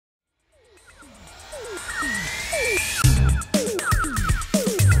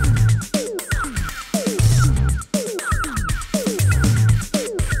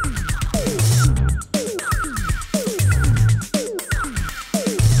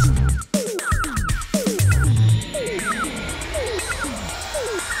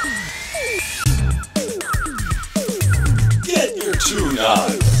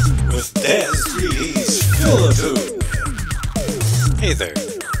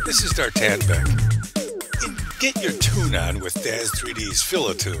This is Dartanbeck. In Get Your Toon On with Daz 3D's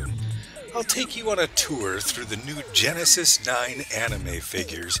FilaToon, I'll take you on a tour through the new Genesis 9 anime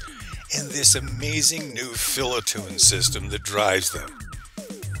figures and this amazing new FilaToon system that drives them.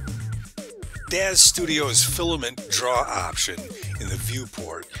 Daz Studio's Filament Draw Option in the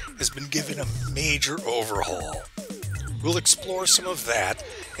viewport has been given a major overhaul. We'll explore some of that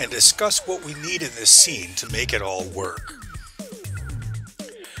and discuss what we need in this scene to make it all work.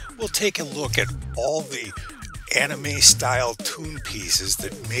 We'll take a look at all the anime-style Toon pieces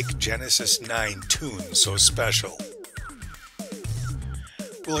that make Genesis 9 Toon so special.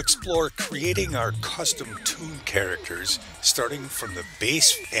 We'll explore creating our custom Toon characters, starting from the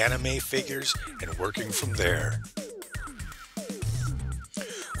base anime figures and working from there.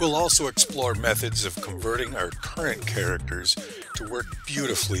 We'll also explore methods of converting our current characters to work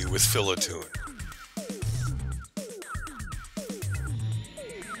beautifully with FilaToon.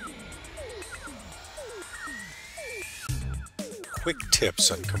 Quick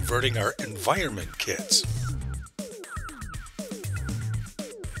tips on converting our environment kits.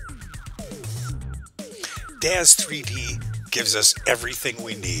 Daz 3D gives us everything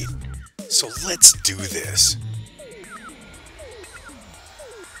we need, so let's do this.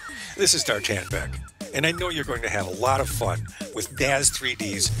 This is Dartanbeck, and I know you're going to have a lot of fun with Daz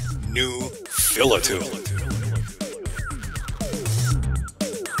 3D's new FilaToon.